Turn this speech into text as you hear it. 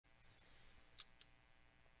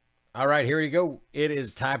All right, here we go. It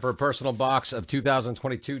is time for a personal box of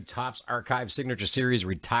 2022 Topps Archive Signature Series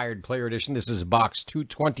Retired Player Edition. This is box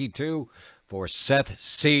 222 for Seth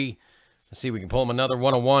C. Let's see if we can pull him another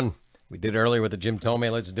 101. We did earlier with the Jim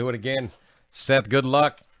Tomei. Let's do it again. Seth, good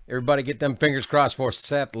luck. Everybody get them fingers crossed for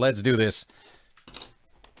Seth. Let's do this.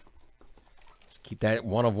 Let's keep that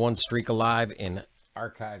 1-of-1 streak alive in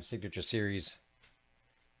Archive Signature Series.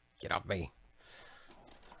 Get off me.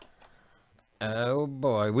 Oh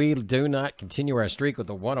boy, we do not continue our streak with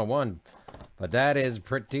the 101, but that is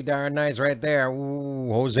pretty darn nice right there.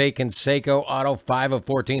 Ooh, Jose Canseco auto 5 of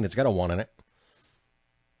 14. It's got a 1 in it.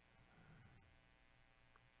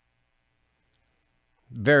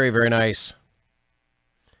 Very, very nice.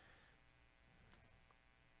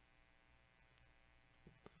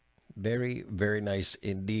 Very, very nice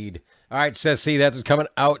indeed. All right, Ceci, that's coming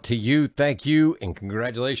out to you. Thank you and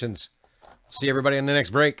congratulations. See everybody in the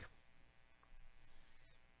next break.